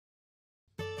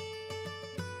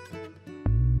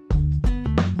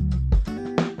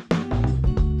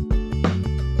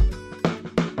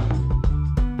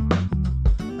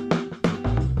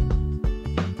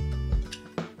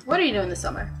What are you doing this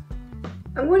summer?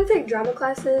 I'm going to take drama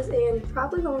classes and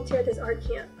probably volunteer at this art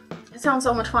camp. It sounds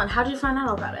so much fun. How did you find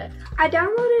out about it? I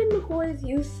downloaded Nicole's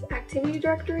youth activity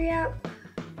directory app.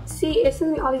 See, it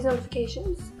sends me all these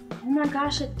notifications. Oh my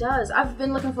gosh, it does. I've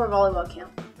been looking for a volleyball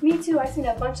camp. Me too, I've seen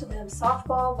a bunch of them.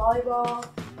 Softball, volleyball,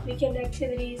 weekend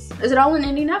activities. Is it all in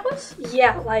Indianapolis?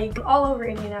 Yeah, like all over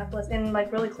Indianapolis and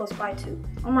like really close by too.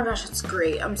 Oh my gosh, that's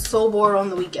great. I'm so bored on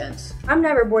the weekends. I'm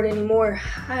never bored anymore.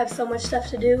 I have so much stuff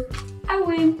to do. I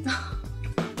win.